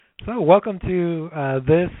So, welcome to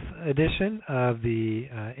this edition of the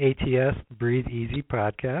ATS Breathe Easy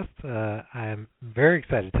podcast. I'm very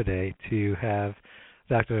excited today to have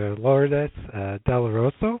Dr. Lourdes Della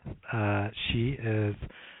Rosso. She is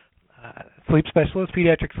sleep specialist,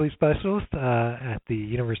 pediatric sleep specialist at the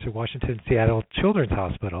University of Washington Seattle Children's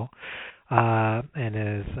Hospital, and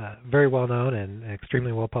is very well known and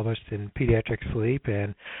extremely well published in pediatric sleep.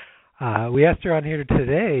 And we asked her on here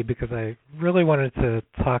today because I really wanted to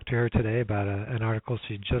talk to her today about an article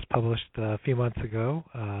she just published a few months ago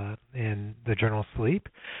in the journal Sleep,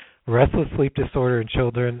 Restless Sleep Disorder in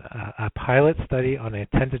Children, a pilot study on a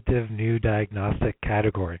tentative new diagnostic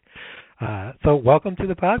category. So welcome to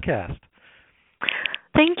the podcast.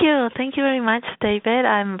 Thank you. Thank you very much, David.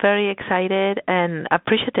 I'm very excited and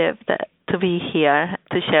appreciative to be here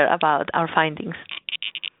to share about our findings.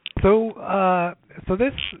 So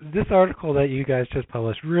this article that you guys just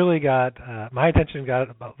published really got my attention, got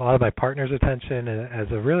a lot of my partners' attention as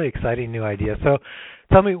a really exciting new idea. So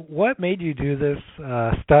tell me, what made you do this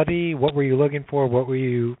study? What were you looking for? What were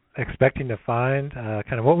you expecting to find?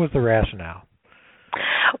 Kind of what was the rationale?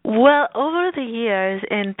 Well, over the years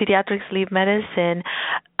in pediatric sleep medicine,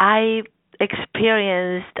 I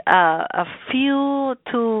experienced a few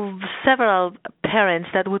to several parents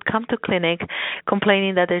that would come to clinic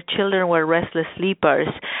complaining that their children were restless sleepers,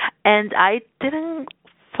 and I didn't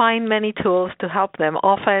find many tools to help them.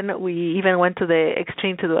 Often we even went to the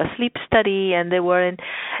extreme to do a sleep study, and there weren't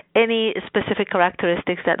any specific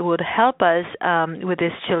characteristics that would help us with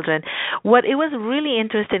these children. What it was really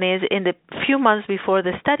interesting is in the few months before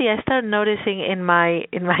the study, I started noticing in my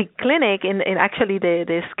clinic, in actually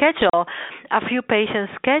the schedule, a few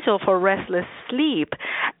patients scheduled for restless sleep.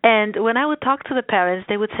 And when I would talk to the parents,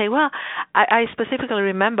 they would say, well, I specifically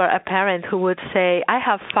remember a parent who would say, I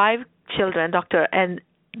have 5 children, doctor, and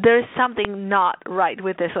there's something not right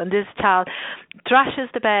with this one. This child trashes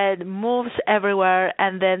the bed, moves everywhere,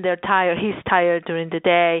 and then they're tired. He's tired during the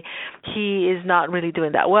day. He is not really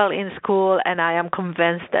doing that well in school, and I am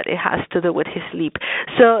convinced that it has to do with his sleep.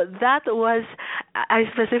 So that was, I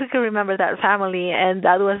specifically remember that family, and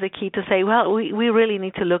that was the key to say, well, we really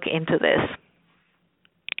need to look into this.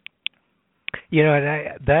 You know,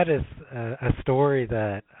 and that is a story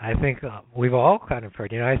that I think we've all kind of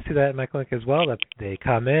heard. You know, I see that in my clinic as well, that they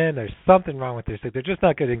come in, there's something wrong with their sleep. They're just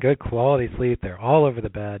not getting good quality sleep. They're all over the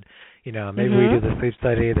bed. You know, maybe we do the sleep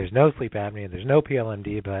study. There's no sleep apnea. There's no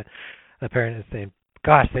PLMD, but the parent is saying,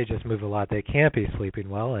 gosh, they just move a lot. They can't be sleeping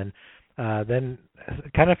well, and then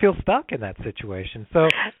kind of feel stuck in that situation. So,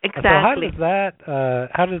 exactly. So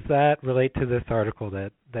how does that relate to this article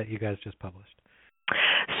that you guys just published?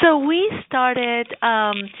 So we started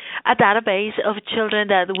a database of children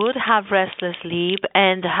that would have restless sleep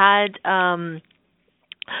and had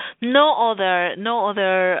no other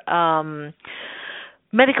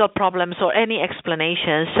medical problems or any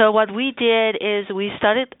explanation. So what we did is we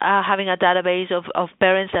started having a database of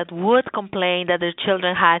parents that would complain that their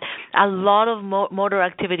children had a lot of motor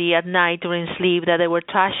activity at night during sleep, that they were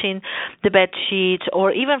trashing the bed sheets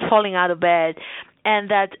or even falling out of bed,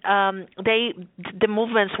 and that the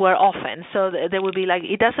movements were often. So they would be like,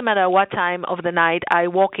 it doesn't matter what time of the night I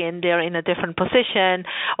walk in, they're in a different position,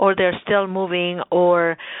 or they're still moving,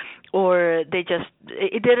 or they just,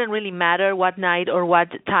 it didn't really matter what night or what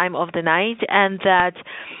time of the night, and that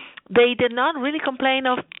they did not really complain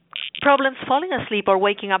of problems falling asleep or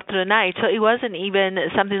waking up through the night. So it wasn't even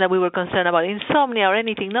something that we were concerned about insomnia or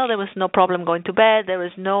anything. No, there was no problem going to bed. There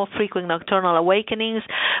was no frequent nocturnal awakenings.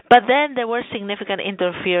 But then there were significant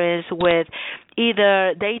interference with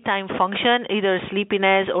either daytime function, either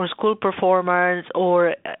sleepiness or school performance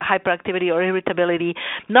or hyperactivity or irritability,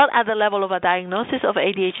 not at the level of a diagnosis of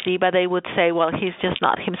ADHD, but they would say, well, he's just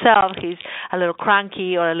not himself. He's a little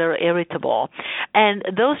cranky or a little irritable. And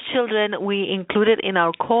those children we included in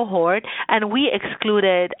our cohort, and we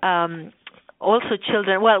excluded also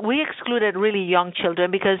children, well, we excluded really young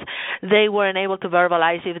children because they weren't able to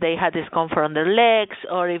verbalize if they had discomfort on their legs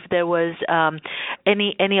or if there was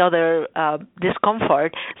any other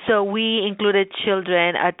discomfort. So we included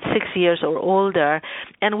children at 6 years or older,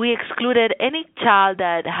 and we excluded any child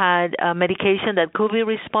that had medication that could be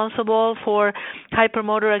responsible for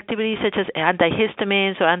hypermotor activity, such as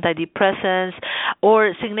antihistamines or antidepressants,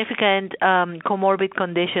 or significant comorbid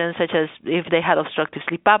conditions, such as if they had obstructive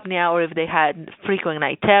sleep apnea or if they had frequent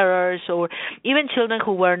night terrors, or even children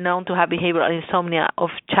who were known to have behavioral insomnia of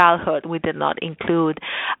childhood. We did not include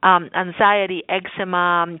anxiety,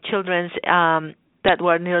 eczema, children's that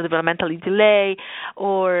were neurodevelopmentally delayed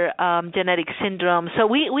or genetic syndrome. So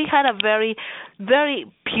we had a very, very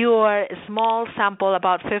pure, small sample,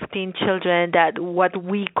 about 15 children, that what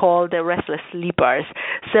we call the restless sleepers.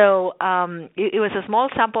 So it was a small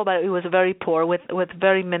sample, but it was very poor with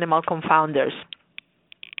very minimal confounders.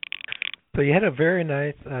 So you had a very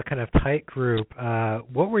nice kind of tight group.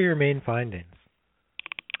 What were your main findings?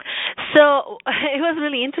 So it was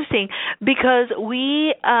really interesting because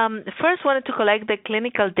we first wanted to collect the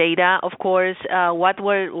clinical data. Of course, what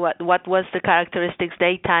was the characteristics,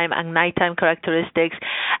 daytime and nighttime characteristics,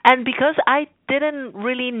 and because I didn't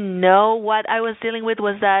really know what I was dealing with,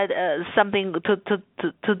 was that something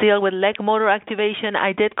to deal with leg motor activation.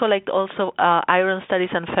 I did collect also iron studies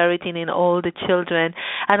and ferritin in all the children,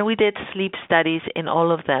 and we did sleep studies in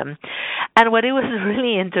all of them. And what it was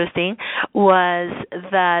really interesting was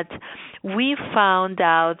that we found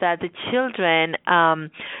out that the children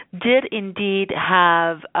did indeed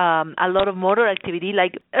have a lot of motor activity,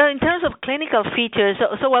 like in terms of clinical features.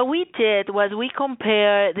 So what we did was we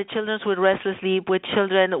compared the children with restless sleep with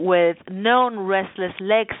children with known restless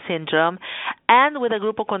leg syndrome and with a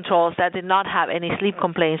group of controls that did not have any sleep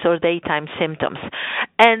complaints or daytime symptoms.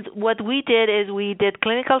 And what we did is we did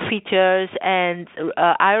clinical features and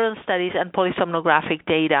iron studies and polysomnographic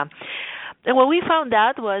data. And what we found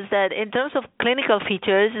out was that in terms of clinical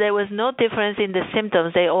features, there was no difference in the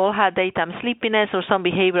symptoms. They all had daytime sleepiness or some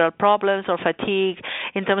behavioral problems or fatigue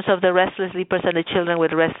in terms of the restless sleepers and the children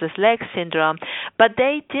with restless leg syndrome. But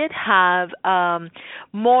they did have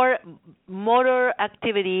more motor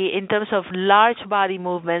activity in terms of large body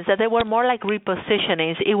movements, that they were more like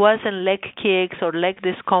repositionings. It wasn't leg kicks or leg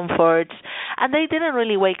discomforts. And they didn't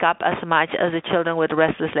really wake up as much as the children with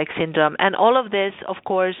restless leg syndrome. And all of this, of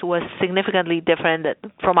course, was significantly different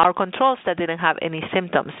from our controls that didn't have any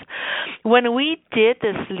symptoms. When we did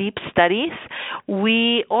the sleep studies,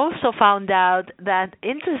 we also found out that,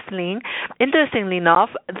 interestingly enough,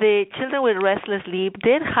 the children with restless sleep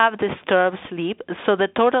did have disturbed sleep, so the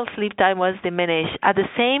total sleep time was diminished at the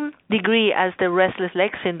same degree as the restless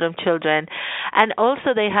leg syndrome children. And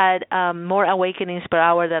also they had more awakenings per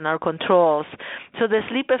hour than our controls. So the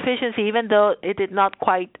sleep efficiency, even though it did not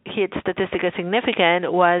quite hit statistically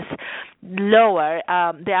significant, was lower.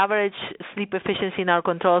 The average sleep efficiency in our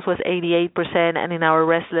controls was 88%, and in our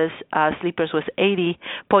restless sleepers was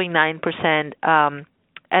 80.9%,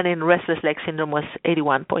 and in restless leg syndrome was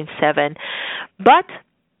 81.7%. But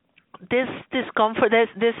this discomfort,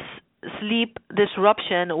 this sleep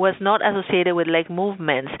disruption was not associated with leg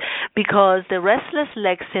movements, because the restless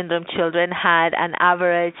leg syndrome children had an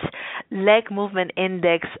average leg movement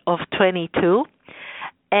index of 22,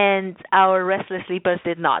 and our restless sleepers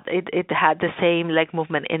did not. It had the same leg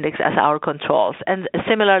movement index as our controls, and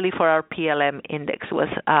similarly for our PLM index was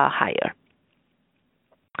higher.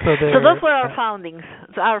 So those were our findings.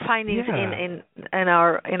 In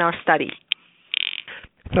our study.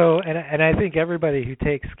 So, and I think everybody who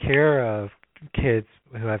takes care of kids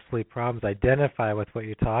who have sleep problems identify with what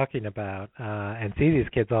you're talking about and see these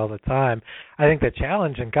kids all the time. I think the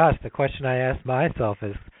challenge, and gosh, the question I ask myself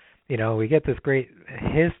is, we get this great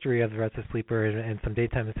history of the restless sleeper and some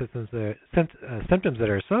daytime symptoms that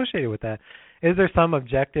are associated with that. Is there some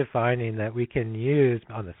objective finding that we can use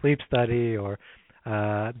on the sleep study or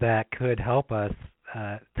that could help us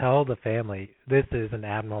tell the family this is an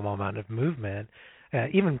abnormal amount of movement,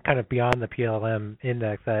 even kind of beyond the PLM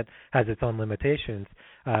index that has its own limitations,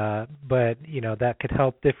 but that could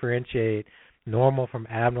help differentiate normal from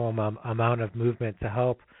abnormal amount of movement to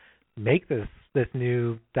help make this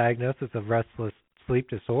new diagnosis of restless sleep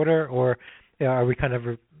disorder? Or are we kind of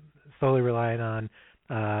solely relying on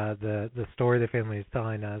the story the family is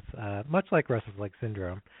telling us, much like restless leg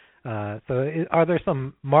syndrome? So are there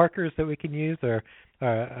some markers that we can use, or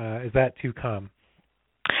is that to come?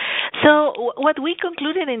 So what we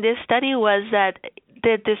concluded in this study was that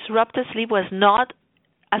the disrupted sleep was not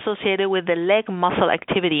associated with the leg muscle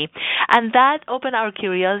activity. And that opened our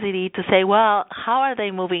curiosity to say, well, how are they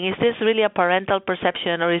moving? Is this really a parental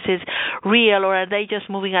perception, or is this real, or are they just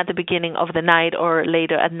moving at the beginning of the night or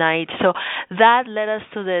later at night? So that led us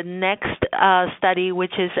to the next study,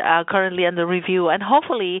 which is currently under review and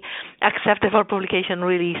hopefully accepted for publication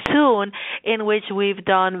really soon, in which we've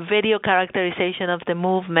done video characterization of the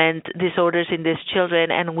movement disorders in these children,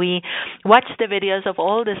 and we watched the videos of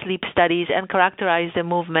all the sleep studies and characterized the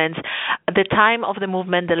movements, the time of the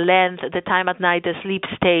movement, the length, the time at night, the sleep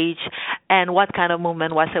stage, and what kind of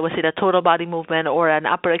movement was it. Was it a total body movement or an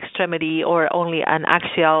upper extremity or only an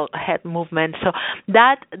axial head movement? So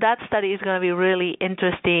that study is going to be really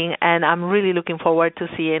interesting, and I'm really looking forward to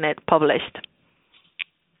seeing it published.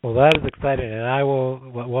 Well, that is exciting, and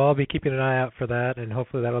I'll be keeping an eye out for that, and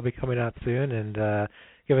hopefully that'll be coming out soon and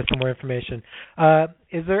give us some more information.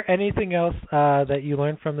 Is there anything else that you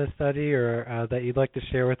learned from this study, or that you'd like to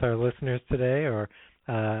share with our listeners today, or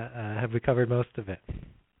have we covered most of it?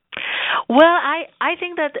 Well, I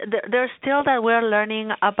think that there's still that we're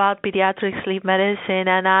learning about pediatric sleep medicine,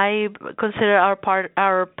 and I consider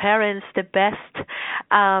our parents the best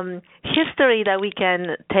history that we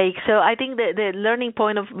can take. So I think the learning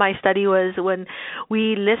point of my study was when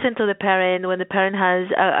we listen to the parent, when the parent has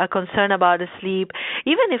a concern about the sleep,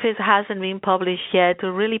 even if it hasn't been published yet,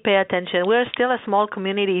 to really pay attention. We're still a small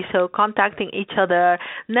community, so contacting each other,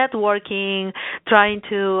 networking, trying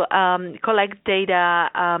to collect data,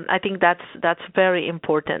 I think that's very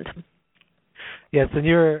important. Yes, and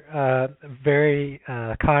you're very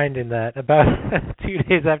kind in that about 2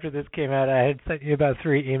 days after this came out, I had sent you about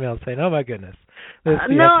 3 emails saying, "Oh my goodness."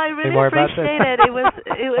 No, I really appreciate it. It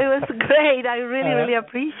was great. I really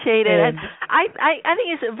appreciate it. And I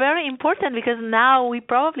think it's very important because now we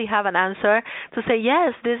probably have an answer to say,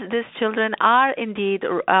 yes, these children are indeed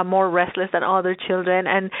more restless than other children.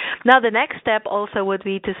 And now the next step also would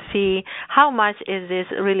be to see how much is this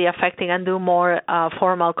really affecting and do more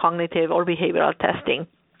formal cognitive or behavioral testing.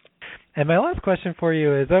 And my last question for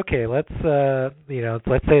you is, okay, let's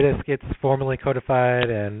say this gets formally codified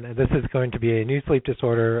and this is going to be a new sleep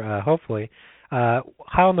disorder, hopefully.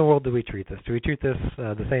 How in the world do we treat this? Do we treat this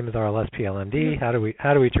the same as RLS-PLMD? How do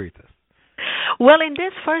we treat this? Well, in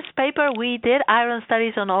this first paper, we did iron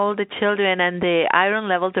studies on all the children, and the iron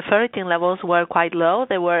levels, the ferritin levels were quite low.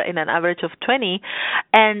 They were in an average of 20,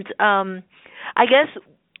 and I guess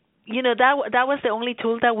that was the only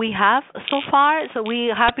tool that we have so far. So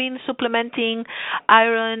we have been supplementing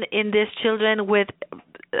iron in these children with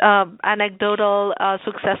anecdotal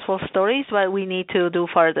successful stories, but we need to do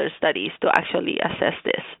further studies to actually assess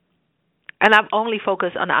this. And I've only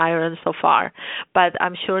focused on iron so far, but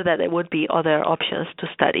I'm sure that there would be other options to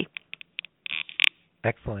study.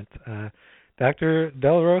 Excellent. Dr.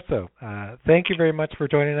 Del Rosso, thank you very much for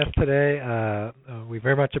joining us today. We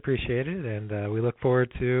very much appreciate it, and we look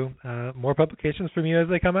forward to more publications from you as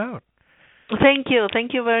they come out. Thank you.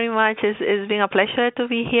 Thank you very much. It's been a pleasure to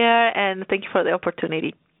be here, and thank you for the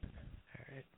opportunity.